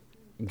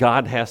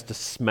God has to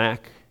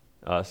smack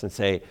us and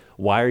say,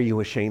 why are you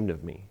ashamed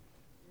of me?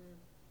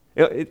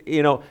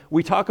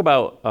 We talk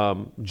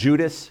about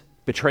Judas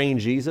betraying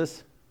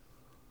Jesus.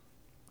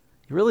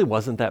 He really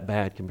wasn't that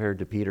bad compared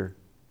to Peter.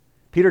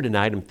 Peter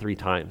denied him 3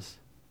 times.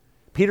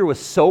 Peter was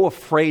so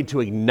afraid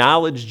to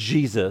acknowledge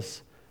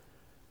Jesus.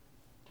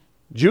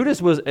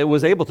 Judas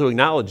was able to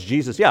acknowledge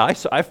Jesus. Yeah,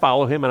 I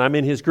follow him and I'm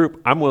in his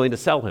group. I'm willing to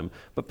sell him.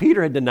 But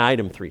Peter had denied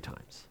him 3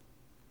 times.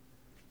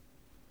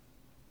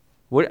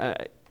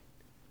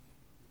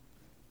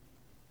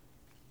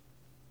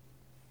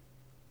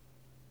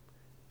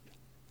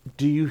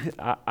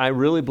 I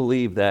really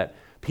believe that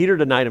Peter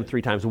denied him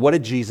 3 times. What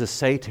did Jesus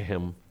say to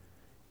him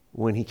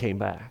when he came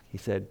back. He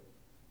said,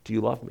 do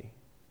you love me?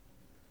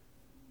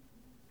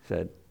 He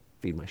said,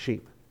 feed my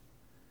sheep.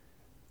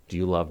 Do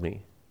you love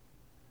me?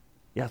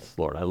 Yes,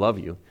 Lord, I love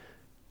you.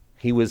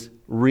 He was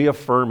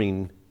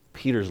reaffirming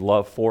Peter's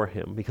love for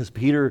him because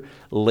Peter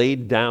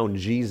laid down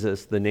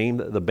Jesus,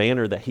 the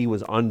banner that he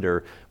was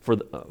under,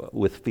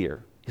 with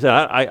fear. He said,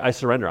 I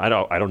surrender. I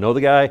don't know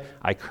the guy.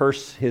 I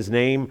curse his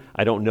name.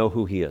 I don't know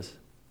who he is.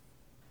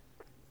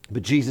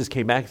 But Jesus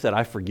came back and said,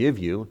 I forgive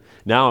you.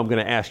 Now I'm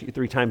going to ask you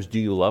 3 times, do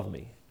you love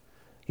me?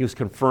 He was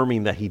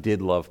confirming that he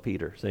did love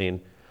Peter,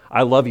 saying,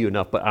 I love you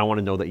enough, but I want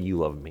to know that you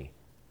love me.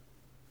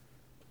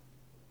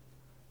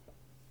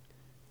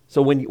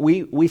 So when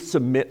we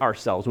submit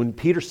ourselves, when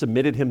Peter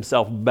submitted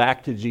himself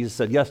back to Jesus,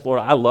 said, yes, Lord,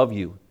 I love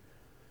you.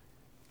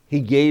 He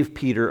gave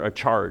Peter a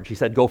charge. He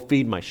said, go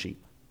feed my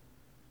sheep.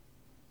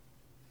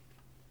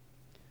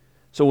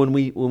 So when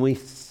we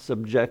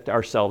subject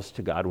ourselves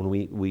to God, when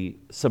we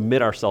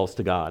submit ourselves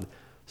to God,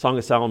 Song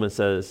of Solomon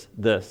says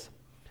this.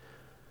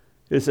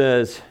 It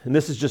says, and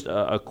this is just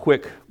a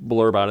quick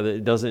blurb out of it.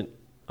 It doesn't,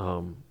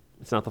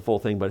 it's not the full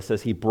thing, but it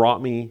says, he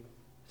brought me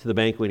to the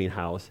banqueting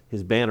house.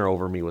 His banner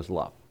over me was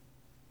love.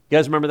 You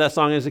guys remember that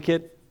song as a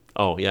kid?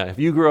 Oh, yeah. If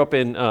you grew up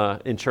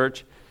in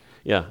church,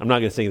 yeah, I'm not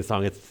going to sing the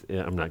song.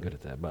 I'm not good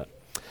at that, but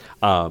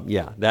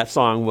yeah, that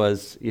song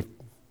was,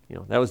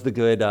 that was the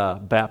good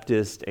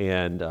Baptist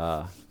and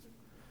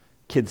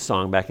kids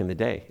song back in the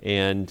day,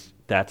 and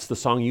that's the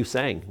song you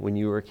sang when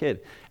you were a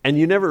kid. And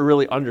you never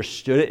really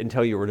understood it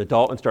until you were an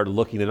adult and started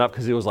looking it up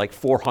because it was like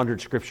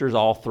 400 scriptures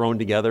all thrown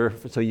together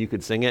so you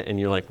could sing it, and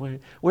you're like,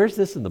 where's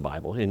this in the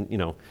Bible?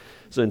 And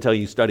so until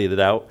you studied it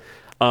out.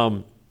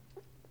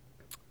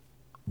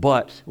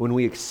 But when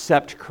we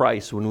accept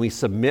Christ, when we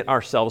submit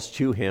ourselves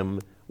to him,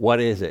 what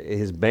is it?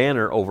 His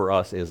banner over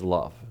us is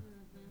love.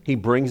 He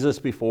brings us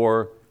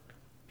to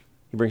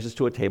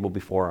a table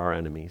before our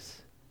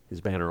enemies. His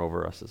banner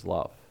over us is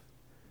love.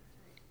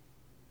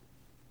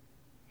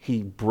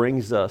 He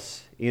brings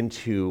us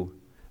into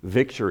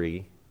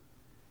victory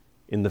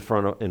in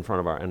front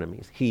of our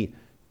enemies. He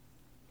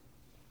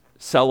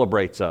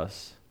celebrates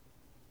us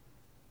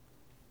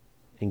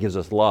and gives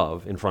us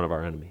love in front of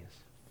our enemies.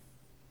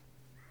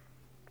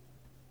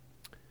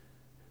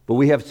 But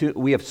we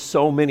have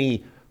so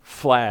many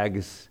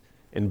flags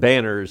and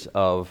banners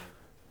of,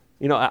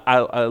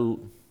 I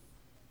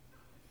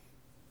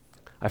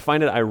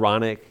find it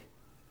ironic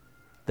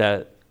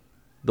that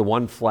the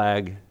one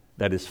flag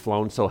that is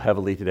flown so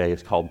heavily today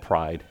is called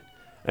pride.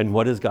 And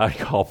what does God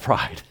call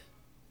pride?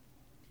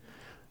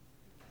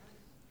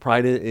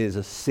 Pride is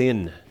a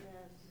sin.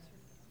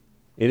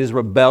 It is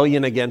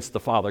rebellion against the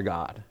Father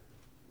God.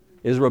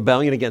 It is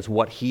rebellion against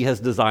what he has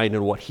designed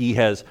and what he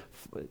has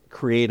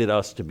created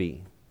us to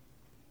be.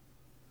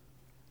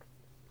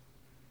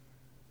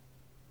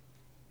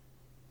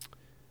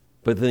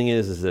 But the thing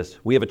is this,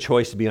 we have a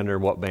choice to be under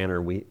what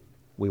banner we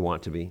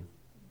want to be.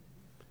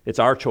 It's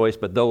our choice,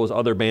 but those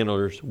other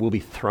banners will be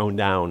thrown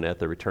down at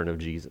the return of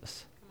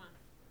Jesus.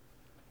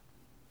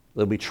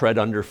 They'll be tread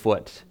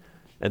underfoot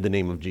at the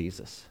name of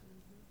Jesus.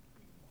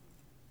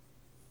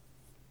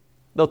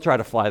 They'll try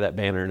to fly that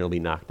banner and it'll be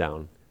knocked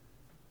down.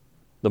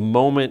 The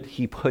moment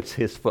he puts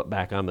his foot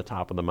back on the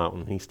top of the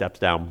mountain, he steps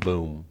down,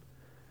 boom.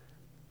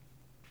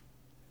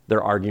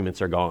 Their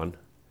arguments are gone.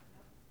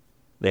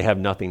 They have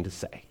nothing to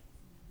say.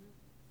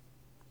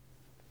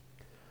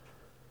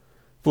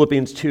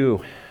 Philippians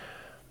 2,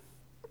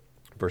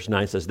 verse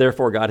 9 says,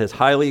 therefore God has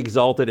highly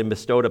exalted and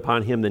bestowed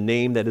upon him the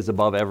name that is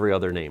above every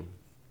other name,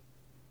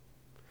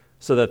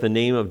 so that the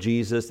name of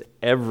Jesus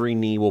every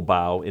knee will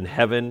bow in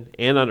heaven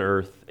and on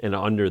earth and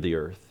under the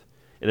earth,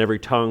 and every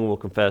tongue will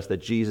confess that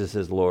Jesus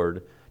is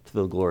Lord, to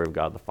the glory of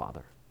God the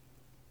Father.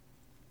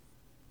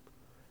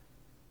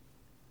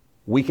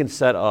 We can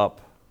set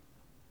up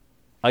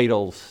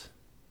idols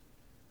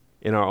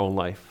in our own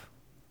life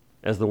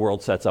as the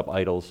world sets up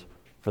idols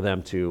for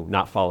them to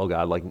not follow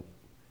God. Like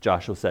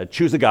Joshua said,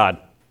 choose a God.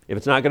 If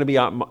it's not going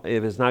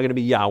to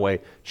be Yahweh,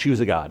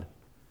 choose a God.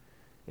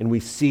 And we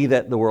see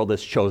that the world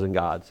has chosen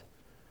gods.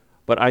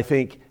 But I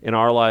think in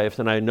our lives,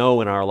 and I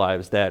know in our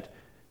lives, that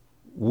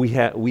we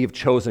have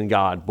chosen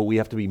God, but we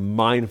have to be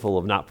mindful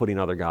of not putting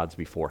other gods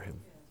before him.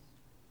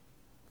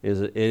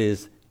 It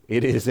is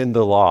in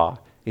the law.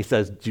 He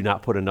says, do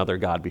not put another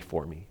God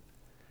before me.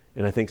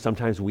 And I think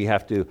sometimes we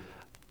have to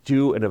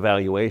do an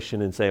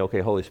evaluation and say,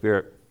 okay, Holy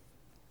Spirit,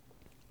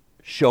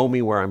 show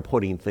me where I'm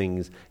putting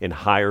things in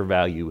higher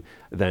value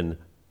than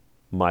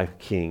my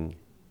King,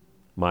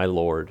 my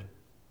Lord,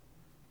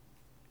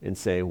 and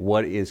say,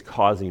 what is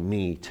causing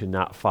me to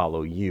not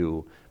follow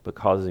you, but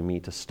causing me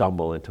to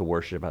stumble and to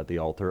worship at the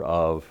altar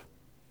of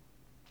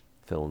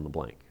fill in the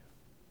blank.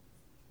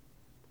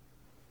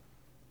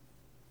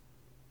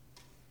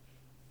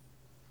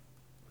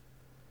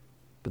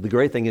 But the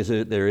great thing is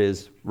that there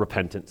is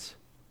repentance.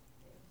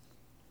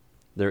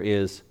 There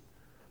is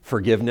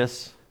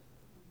forgiveness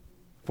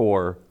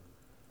for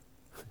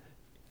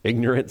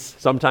ignorance.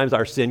 Sometimes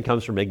our sin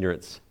comes from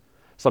ignorance.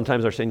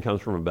 Sometimes our sin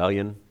comes from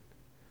rebellion.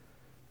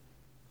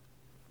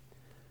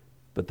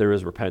 But there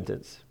is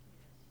repentance.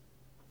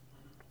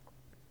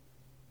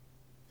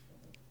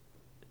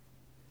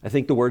 I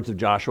think the words of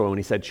Joshua when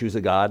he said, choose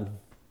a God,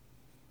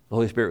 the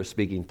Holy Spirit was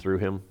speaking through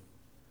him.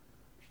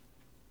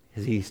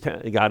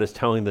 God is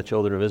telling the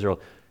children of Israel,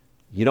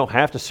 you don't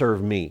have to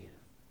serve me.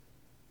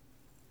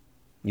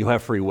 You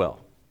have free will.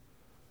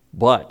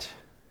 But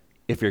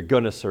if you're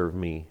going to serve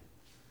me,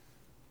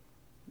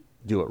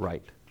 do it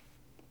right.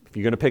 If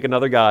you're going to pick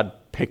another God,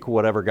 pick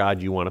whatever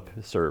God you want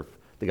to serve.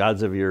 The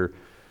gods of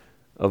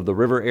the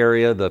river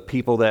area, the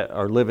people that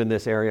live in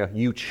this area,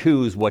 you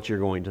choose what you're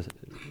going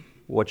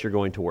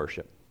to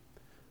worship.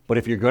 But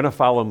if you're going to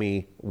follow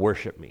me,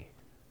 worship me.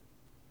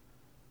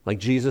 Like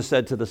Jesus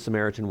said to the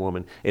Samaritan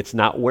woman, it's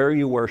not where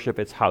you worship,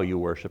 it's how you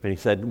worship. And he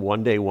said,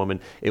 one day,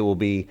 woman, it will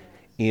be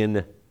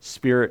in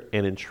spirit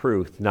and in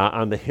truth, not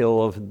on the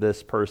hill of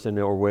this person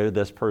or where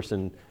this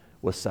person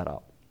was set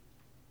up.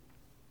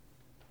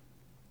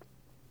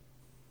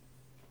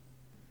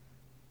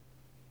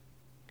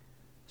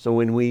 So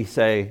when we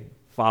say,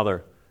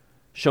 Father,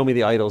 show me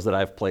the idols that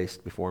I've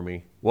placed before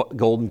me, what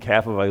golden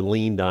calf have I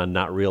leaned on,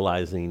 not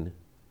realizing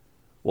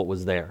what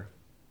was there?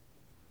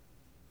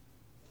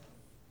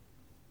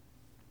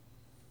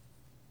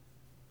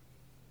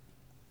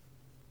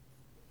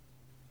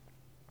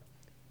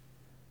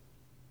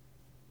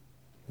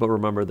 But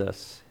remember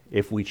this,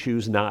 if we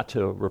choose not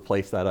to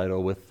replace that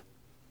idol with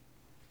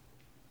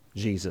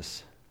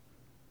Jesus,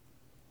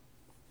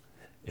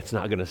 it's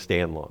not going to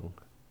stand long.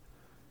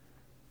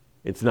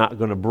 It's not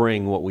going to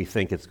bring what we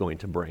think it's going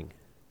to bring.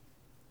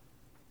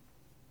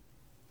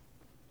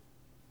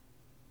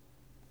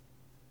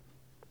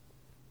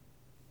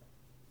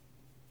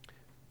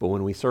 But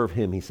when we serve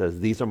him, he says,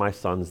 these are my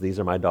sons, these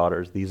are my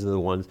daughters, these are the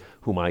ones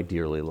whom I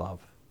dearly love.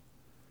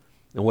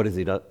 And what does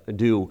he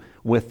do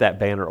with that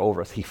banner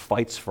over us? He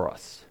fights for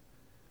us.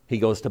 He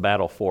goes to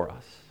battle for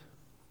us.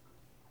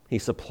 He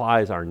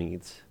supplies our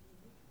needs.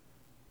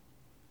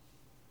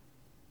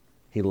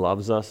 He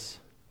loves us.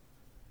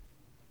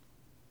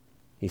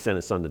 He sent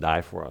his son to die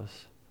for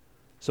us.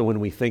 So when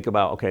we think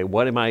about, okay,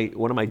 what am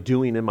I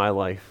doing in my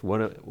life?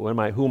 Who am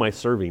I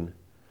serving?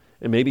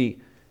 And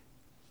maybe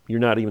you're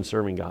not even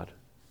serving God.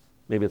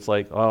 Maybe it's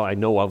like, oh, I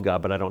know of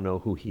God, but I don't know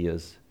who he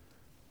is.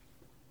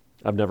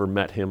 I've never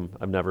met him.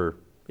 I've never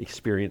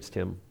experienced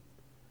him.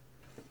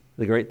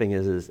 The great thing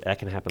is that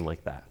can happen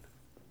like that.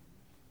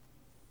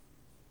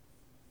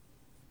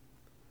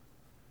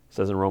 It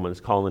says in Romans,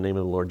 call on the name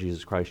of the Lord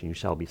Jesus Christ and you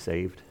shall be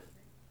saved.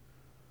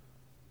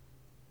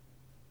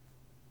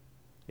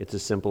 It's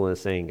as simple as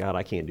saying, God,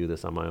 I can't do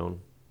this on my own.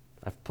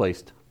 I've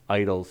placed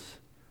idols.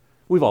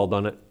 We've all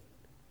done it.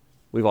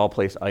 We've all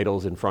placed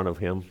idols in front of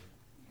him.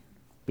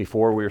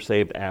 Before we were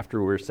saved, after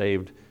we were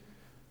saved.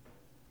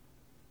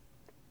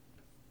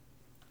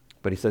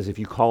 But he says, if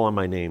you call on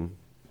my name,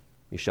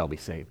 you shall be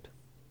saved.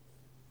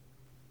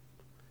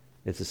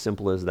 It's as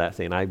simple as that,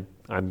 saying,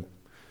 I'm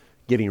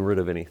getting rid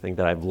of anything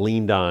that I've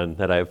leaned on,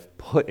 that I've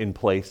put in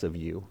place of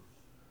you.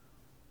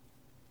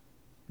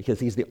 Because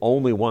he's the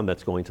only one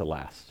that's going to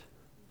last.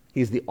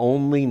 He's the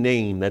only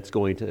name that's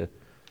going to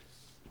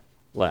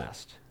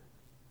last.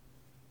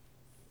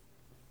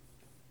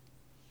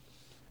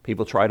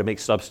 People try to make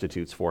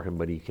substitutes for him,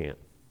 but he can't.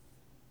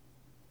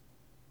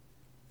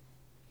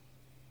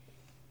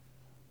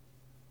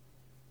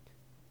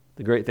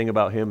 The great thing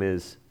about him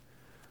is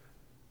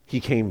he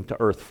came to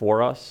earth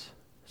for us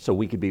so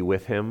we could be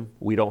with him.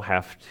 We don't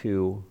have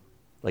to,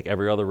 like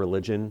every other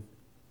religion,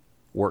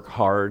 work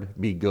hard,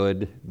 be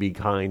good, be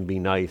kind, be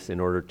nice in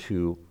order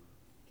to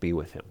be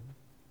with him.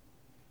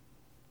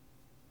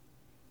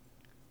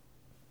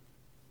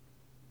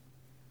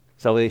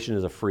 Salvation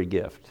is a free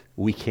gift.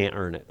 We can't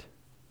earn it.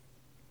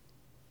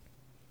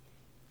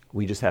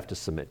 We just have to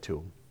submit to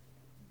him.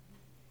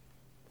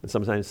 And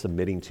sometimes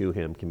submitting to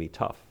him can be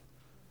tough.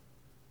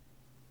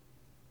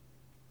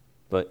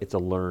 But it's a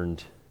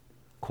learned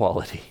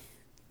quality.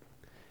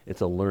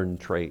 It's a learned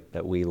trait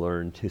that we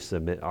learn to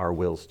submit our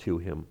wills to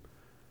him.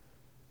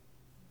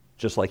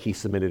 Just like he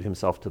submitted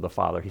himself to the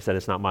Father. He said,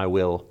 it's not my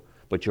will,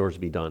 but yours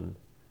be done.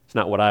 It's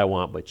not what I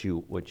want, but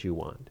what you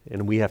want.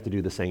 And we have to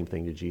do the same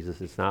thing to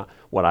Jesus. It's not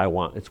what I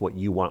want, it's what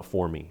you want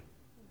for me.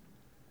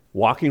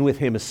 Walking with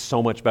him is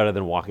so much better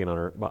than walking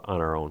on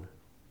our own.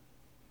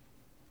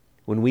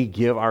 When we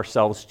give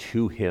ourselves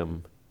to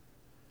him,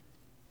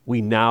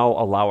 we now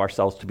allow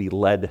ourselves to be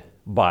led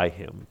by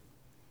him,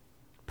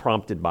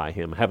 prompted by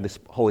him, have this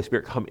Holy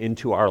Spirit come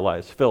into our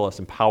lives, fill us,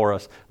 empower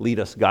us, lead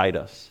us, guide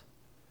us.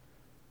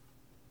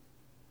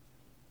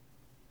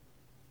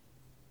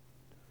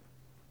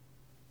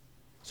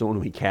 So when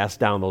we cast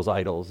down those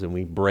idols and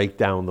we break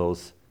down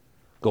those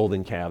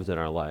golden calves in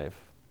our life,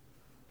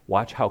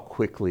 watch how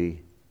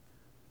quickly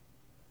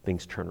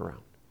things turn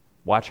around.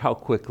 Watch how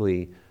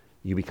quickly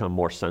you become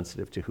more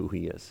sensitive to who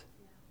he is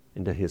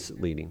and to his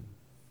leading.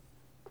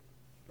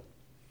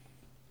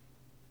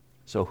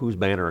 So whose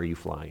banner are you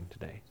flying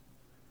today?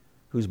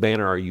 Whose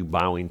banner are you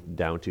bowing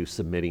down to,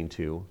 submitting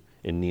to,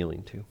 and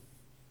kneeling to?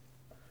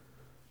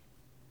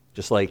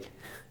 Just like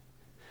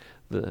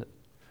the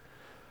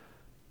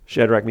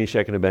Shadrach,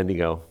 Meshach, and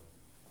Abednego.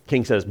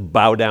 King says,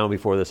 bow down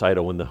before this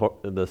idol when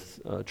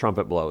the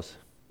trumpet blows.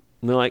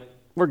 And they're like,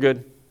 we're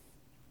good.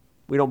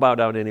 We don't bow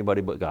down to anybody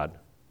but God.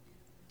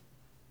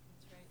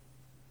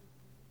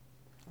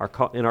 That's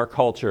right. In our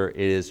culture, it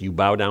is you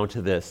bow down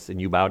to this, and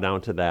you bow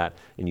down to that,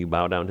 and you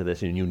bow down to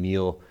this, and you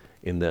kneel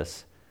in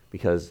this,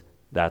 because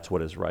that's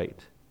what is right.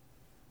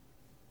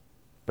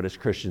 But as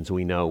Christians,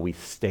 we know we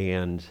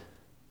stand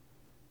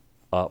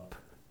up,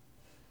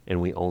 and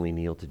we only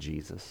kneel to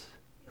Jesus,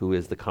 who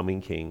is the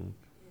coming King,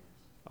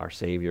 our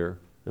Savior,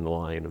 and the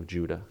Lion of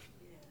Judah.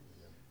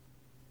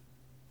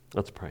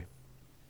 Let's pray.